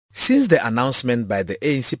Since the announcement by the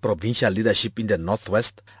ANC provincial leadership in the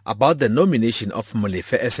Northwest about the nomination of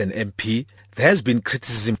Molefe as an MP, there has been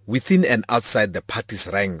criticism within and outside the party's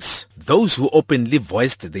ranks. Those who openly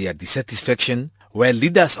voiced their dissatisfaction were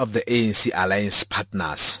leaders of the ANC alliance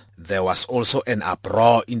partners. There was also an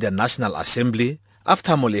uproar in the National Assembly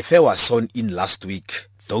after Molefe was sworn in last week.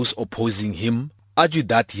 Those opposing him argued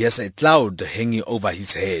that he has a cloud hanging over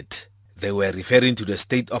his head. They were referring to the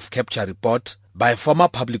state of capture report by former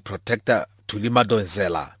public protector Thuli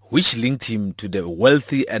Madonsela, which linked him to the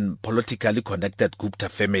wealthy and politically connected Gupta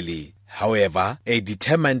family. However, a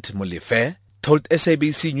determined Molefe told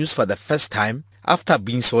SABC News for the first time after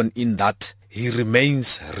being sworn in that he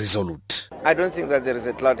remains resolute. I don't think that there is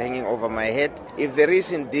a cloud hanging over my head. If there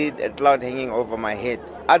is indeed a cloud hanging over my head,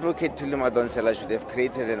 Advocate Thuli Madonsela should have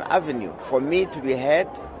created an avenue for me to be heard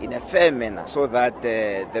in a fair manner so that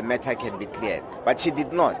the matter can be cleared. But she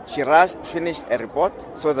did not. She rushed, finished a report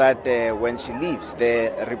so that when she leaves,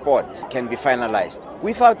 the report can be finalized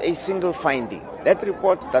without a single finding. That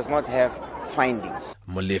report does not have findings.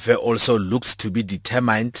 Molefe also looks to be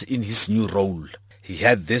determined in his new role. He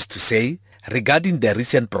had this to say regarding the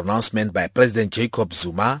recent pronouncement by President Jacob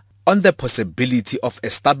Zuma on the possibility of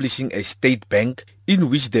establishing a state bank in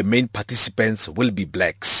which the main participants will be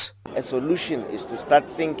blacks. A solution is to start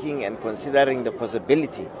thinking and considering the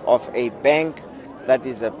possibility of a bank that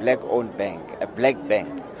is a black-owned bank, a black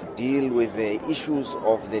bank, deal with the issues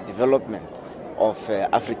of the development of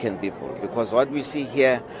African people. Because what we see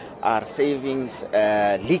here are savings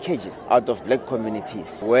leakages out of black communities,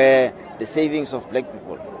 where the savings of black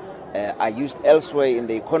people are used elsewhere in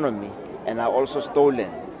the economy and are also stolen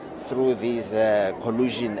through these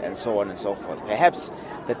collusion and so on and so forth. Perhaps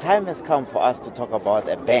the time has come for us to talk about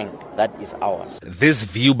a bank that is ours. This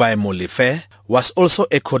view by Molefe was also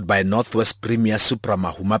echoed by Northwest Premier Supra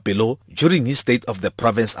Mahumapelo during his State of the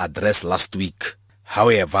Province address last week.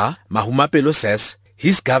 However, Mahumapelo says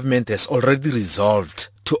his government has already resolved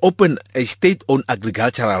to open a state-owned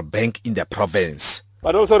agricultural bank in the province.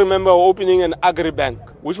 But also remember we're opening an agri-bank,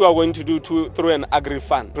 which we are going to do through an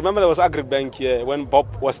agri-fund. Remember there was agri-bank here when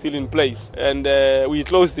Bob was still in place, and we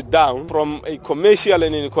closed it down. From a commercial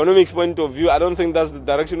and an economics point of view, I don't think that's the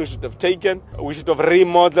direction we should have taken. We should have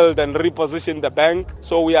remodeled and repositioned the bank.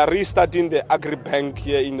 So we are restarting the agri-bank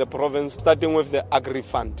here in the province, starting with the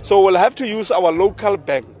agri-fund. So we'll have to use our local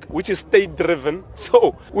bank, which is state-driven.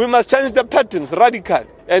 So we must change the patterns radically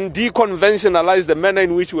and deconventionalize the manner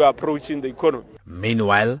in which we are approaching the economy.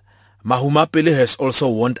 Meanwhile, Mahumapelo has also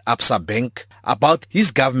warned Absa Bank about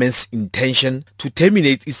his government's intention to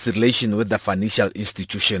terminate its relation with the financial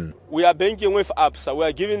institution. We are banking with Absa. We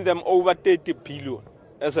are giving them over 30 billion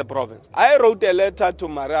as a province. I wrote a letter to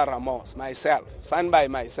Maria Ramos, myself, signed by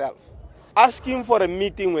myself, asking for a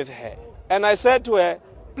meeting with her. And I said to her,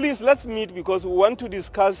 please, let's meet because we want to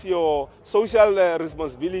discuss your social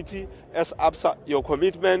responsibility as Absa, your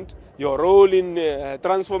commitment, your role in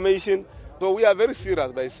transformation. So we are very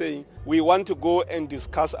serious by saying we want to go and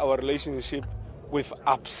discuss our relationship with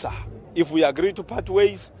Absa. If we agree to part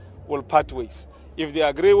ways, we'll part ways. If they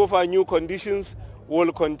agree with our new conditions,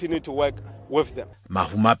 we'll continue to work with them.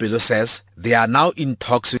 Mahumapelo says they are now in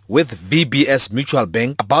talks with VBS Mutual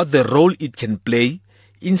Bank about the role it can play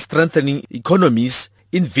in strengthening economies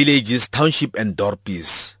in villages, township and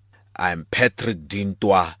dorpies. I'm Patrick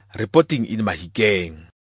Dintwa reporting in Mahikeng.